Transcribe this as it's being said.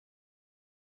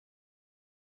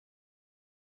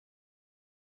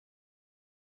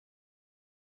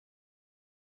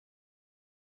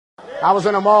I was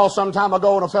in a mall some time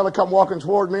ago and a fella come walking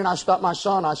toward me and I stopped my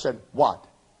son. I said, "What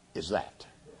is that?"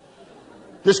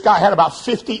 This guy had about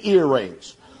 50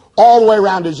 earrings. All the way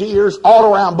around his ears,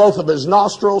 all around both of his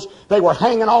nostrils. They were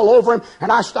hanging all over him.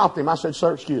 And I stopped him. I said,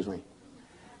 "Sir, excuse me."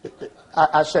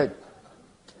 I said,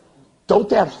 "Don't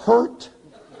that hurt?"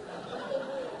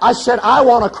 I said, "I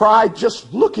want to cry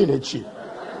just looking at you."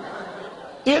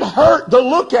 It hurt to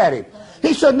look at him.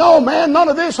 He said, "No, man, none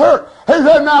of this hurt." He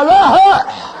said, "Now that hurt."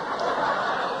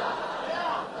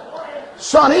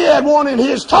 Son, he had one in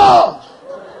his tongue.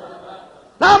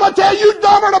 Now I'm going to tell you,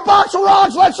 dumber than a box of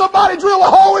rocks, let somebody drill a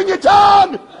hole in your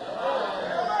tongue.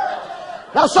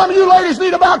 Now some of you ladies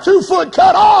need about 2 foot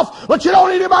cut off, but you don't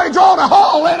need anybody drawing a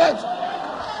hole in it.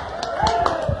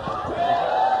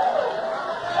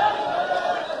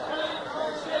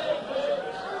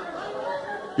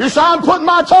 You say, "I'm putting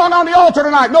my tongue on the altar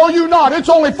tonight." No, you're not. It's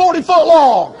only 40 foot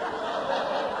long.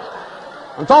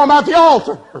 I'm talking about the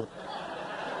altar.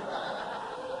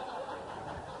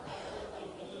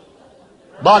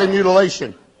 Body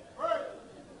mutilation.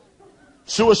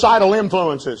 Suicidal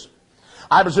influences.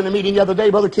 I was in a meeting the other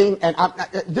day, Brother King, and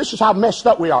this is how messed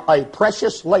up we are. A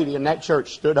precious lady in that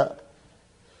church stood up.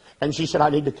 And she said, "I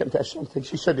need to confess something."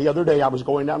 She said, "The other day I was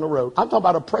going down the road." I'm talking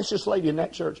about a precious lady in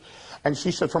that church. And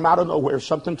she said, "From out of nowhere,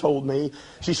 something told me."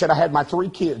 She said, "I had my 3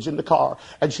 kids in the car."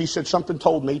 And she said, "Something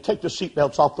told me, take the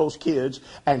seatbelts off those kids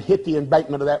and hit the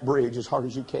embankment of that bridge as hard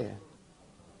as you can."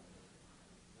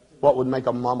 What would make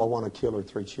a mama want to kill her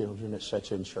 3 children that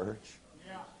sits in church?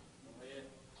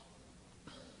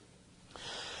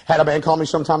 Had a man call me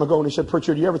some time ago and he said,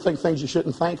 "Preacher, do you ever think things you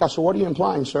shouldn't think?" I said, "What are you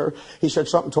implying, sir?" He said,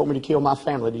 "Something told me to kill my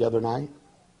family the other night."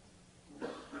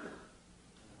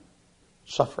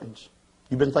 Sufferings.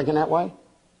 You've been thinking that way?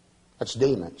 That's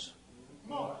demons.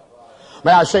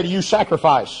 May I say to you,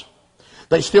 sacrifice.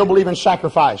 They still believe in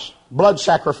sacrifice. Blood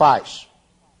sacrifice.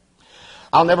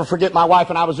 I'll never forget, my wife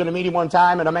and I was in a meeting one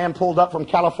time and a man pulled up from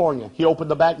California. He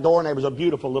opened the back door and there was a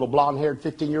beautiful little blonde-haired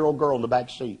 15-year-old girl in the back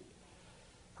seat.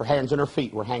 Her hands and her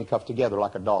feet were handcuffed together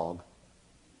like a dog.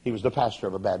 He was the pastor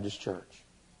of a Baptist church.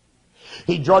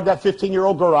 He dragged that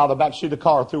 15-year-old girl out of the back seat of the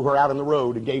car, threw her out in the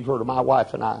road, and gave her to my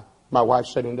wife and I. My wife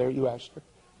sat in there, you asked her.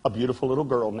 A beautiful little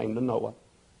girl named Noah.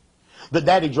 The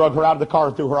daddy dragged her out of the car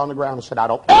and threw her on the ground and said, "I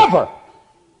don't ever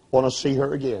want to see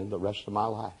her again the rest of my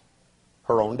life."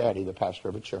 Her own daddy, the pastor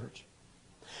of a church.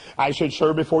 I said,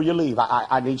 "Sir, before you leave,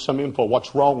 I need some info.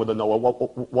 What's wrong with Noah?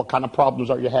 What kind of problems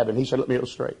are you having?" He said, "Let me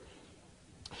illustrate."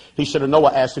 He said,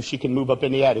 "Noah asked if she can move up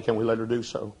in the attic, and we let her do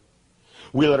so.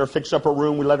 We let her fix up her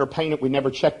room. We let her paint it. We never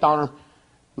checked on her.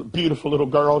 Beautiful little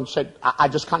girl." And said, I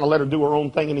just kind of let her do her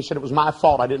own thing. And he said, "It was my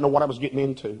fault. I didn't know what I was getting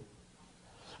into." And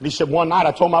he said, "One night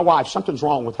I told my wife, something's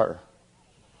wrong with her.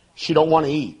 She don't want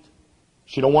to eat.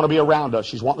 She don't want to be around us.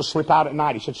 She's wanting to slip out at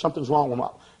night." He said, something's wrong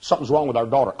with our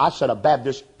daughter." I said, "A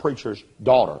Baptist preacher's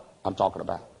daughter I'm talking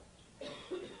about."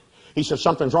 He said,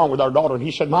 "Something's wrong with our daughter." And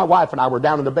he said, "My wife and I were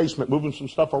down in the basement moving some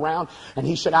stuff around." And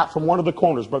he said, out from one of the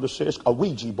corners, Brother Sisk, a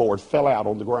Ouija board fell out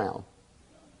on the ground.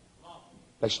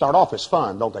 They start off as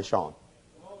fun, don't they, Sean?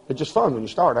 It's just fun when you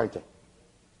start, ain't they?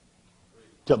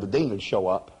 Till the demons show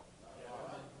up.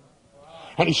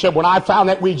 And he said, when I found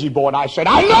that Ouija board, I said,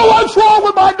 "I know what's wrong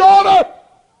with my daughter.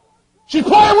 She's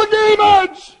playing with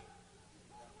demons."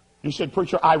 He said,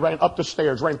 "Preacher, I ran up the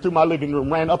stairs, ran through my living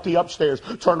room, ran up the upstairs,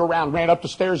 turned around, ran up the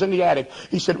stairs in the attic."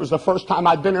 He said, "It was the first time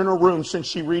I'd been in her room since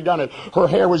she redone it. Her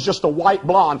hair was just a white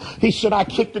blonde." He said, "I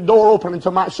kicked the door open, and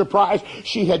to my surprise,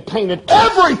 she had painted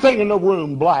everything in the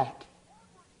room black.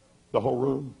 The whole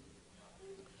room.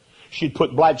 She'd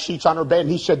put black sheets on her bed."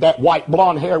 And he said that white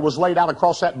blonde hair was laid out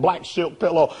across that black silk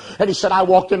pillow. And he said, "I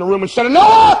walked in the room and said,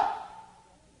 'Noah,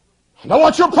 I know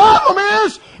what your problem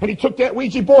is.'" And he took that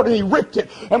Ouija board and he ripped it.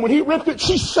 And when he ripped it,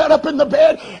 she sat up in the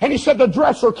bed. And he said the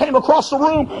dresser came across the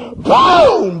room.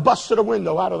 Boom! Busted a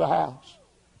window out of the house.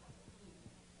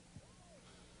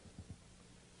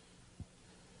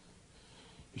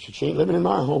 He said, "She ain't living in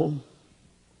my home."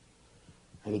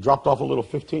 And he dropped off a little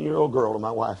 15-year-old girl to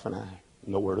my wife and I.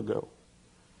 Nowhere to go.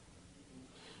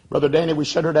 Brother Danny, we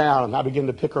set her down and I began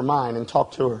to pick her mind and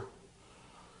talk to her.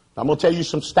 I'm going to tell you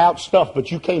some stout stuff,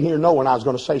 but you came here knowing I was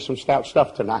going to say some stout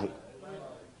stuff tonight.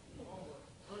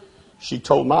 She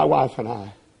told my wife and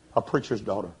I, a preacher's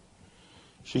daughter,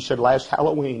 she said, "Last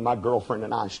Halloween, my girlfriend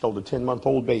and I stole a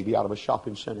 10-month-old baby out of a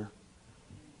shopping center."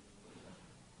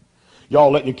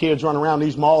 Y'all letting your kids run around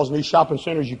these malls and these shopping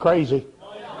centers, you crazy.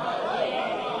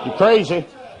 You crazy.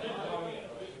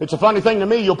 It's a funny thing to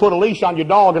me, you'll put a leash on your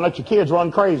dog and let your kids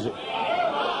run crazy.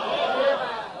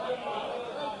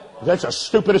 That's the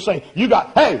stupidest thing.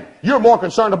 You're more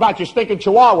concerned about your stinking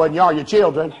chihuahua than you are your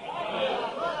children.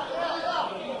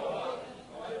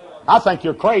 I think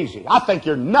you're crazy. I think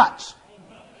you're nuts.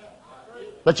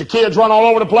 Let your kids run all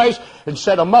over the place. And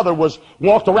said a mother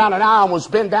walked around an aisle and was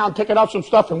bent down picking up some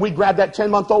stuff, and we grabbed that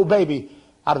 10-month-old baby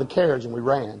out of the carriage and we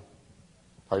ran.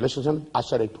 Are you listening to me? I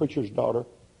said, a preacher's daughter.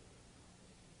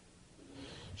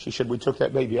 She said, we took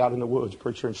that baby out in the woods,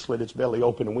 preacher, and slit its belly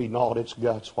open, and we gnawed its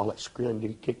guts while it screamed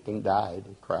and kicked and died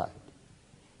and cried.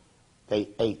 They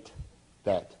ate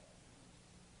that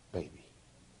baby.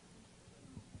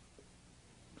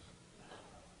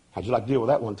 How'd you like to deal with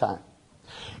that one time?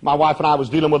 My wife and I was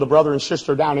dealing with a brother and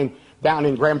sister down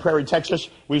in Grand Prairie, Texas.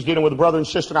 We was dealing with a brother and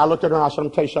sister, and I looked at her and I said, I'm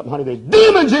going to tell you something, honey, there's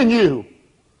demons in you.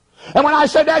 And when I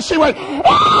said that, she went,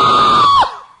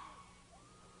 ah!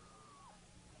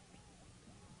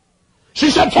 She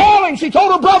said, tell him. She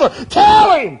told her brother,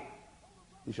 tell him.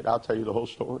 He said, I'll tell you the whole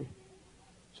story.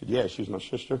 I said, yeah, she's my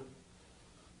sister.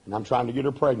 And I'm trying to get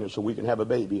her pregnant so we can have a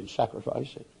baby and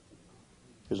sacrifice it.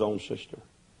 His own sister.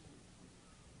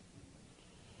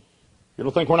 You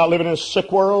don't think we're not living in a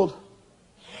sick world?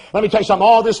 Let me tell you something.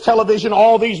 All this television,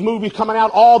 all these movies coming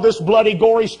out, all this bloody,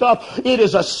 gory stuff, it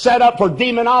is a setup for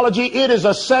demonology. It is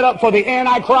a setup for the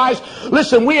Antichrist.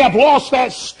 Listen, we have lost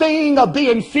that sting of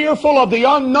being fearful of the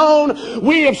unknown.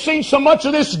 We have seen so much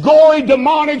of this gory,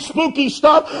 demonic, spooky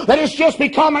stuff that it's just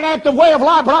become an active way of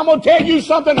life. But I'm going to tell you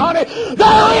something, honey.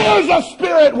 There is a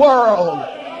spirit world.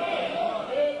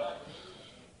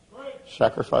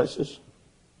 Sacrifices.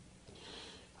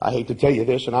 I hate to tell you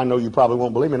this, and I know you probably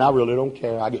won't believe me, and I really don't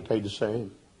care. I get paid the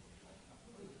same.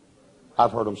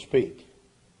 I've heard them speak.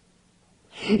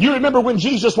 You remember when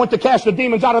Jesus went to cast the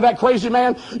demons out of that crazy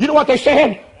man? You know what they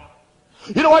said?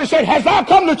 You know what he said? Has thou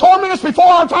come to torment us before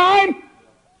our time?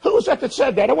 Who was that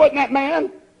said that? It wasn't that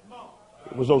man.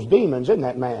 It was those demons in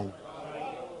that man.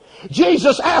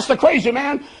 Jesus asked the crazy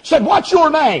man, said, what's your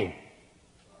name?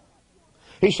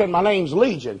 He said, my name's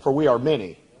Legion, for we are many.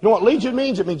 You know what Legion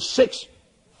means? It means 6,000.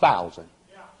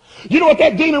 You know what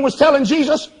that demon was telling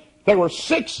Jesus? There were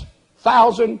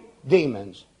 6,000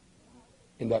 demons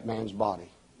in that man's body.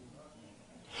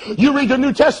 You read the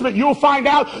New Testament, you'll find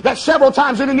out that several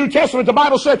times in the New Testament the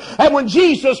Bible said, and when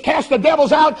Jesus cast the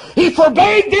devils out, he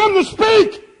forbade them to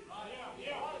speak.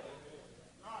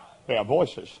 They have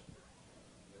voices.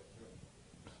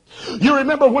 You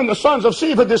remember when the sons of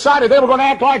Sceva decided they were going to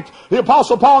act like the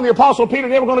Apostle Paul and the Apostle Peter,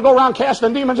 they were going to go around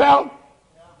casting demons out?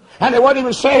 And they weren't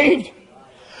even saved.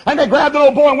 And they grabbed the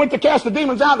little boy and went to cast the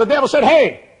demons out. And the devil said,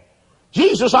 hey,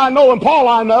 Jesus I know and Paul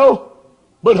I know,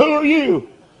 but who are you?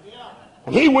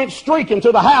 And he went streaking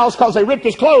to the house because they ripped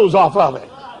his clothes off of it.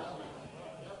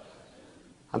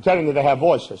 I'm telling you, they have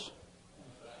voices.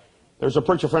 There's a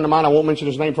preacher friend of mine, I won't mention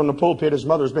his name, from the pulpit. His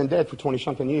mother's been dead for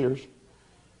 20-something years.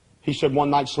 He said one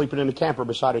night sleeping in the camper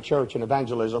beside a church in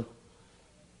evangelism,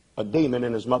 a demon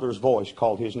in his mother's voice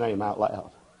called his name out loud.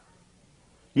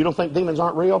 You don't think demons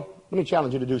aren't real? Let me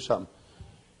challenge you to do something.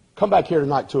 Come back here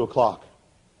tonight, 2 o'clock.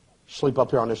 Sleep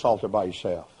up here on this altar by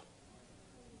yourself.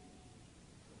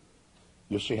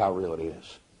 You'll see how real it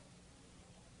is.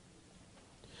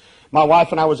 My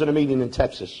wife and I was in a meeting in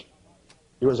Texas.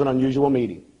 It was an unusual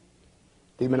meeting.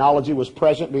 Demonology was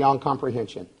present beyond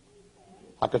comprehension.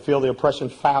 I could feel the oppressing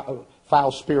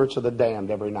foul spirits of the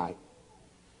damned every night.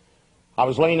 I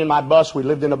was laying in my bus. We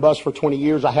lived in a bus for 20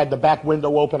 years. I had the back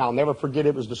window open. I'll never forget it.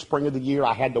 It was the spring of the year.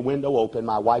 I had the window open.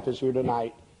 My wife is here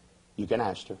tonight. You can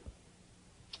ask her.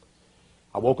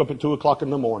 I woke up at 2 o'clock in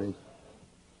the morning,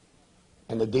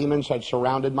 and the demons had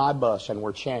surrounded my bus and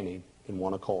were chanting in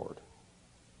one accord.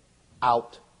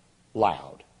 Out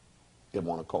loud in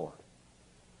one accord.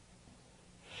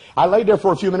 I laid there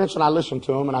for a few minutes and I listened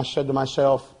to them, and I said to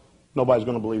myself, nobody's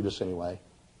going to believe this anyway.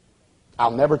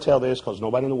 I'll never tell this because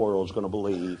nobody in the world is going to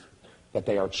believe that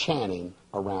they are chanting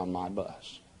around my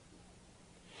bus.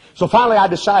 So finally I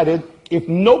decided, if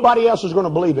nobody else is going to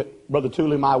believe it, Brother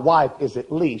Tooley, my wife is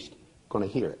at least going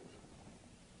to hear it.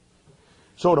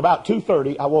 So at about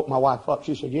 2:30, I woke my wife up.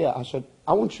 She said, yeah. I said,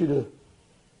 I want you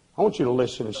to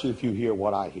listen and see if you hear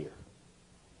what I hear.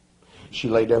 She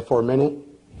laid there for a minute.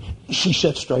 She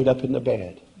sat straight up in the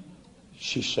bed.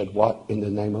 She said, what in the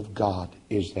name of God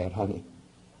is that, honey?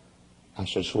 I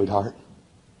said, sweetheart,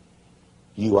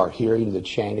 you are hearing the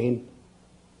chanting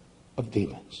of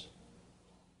demons.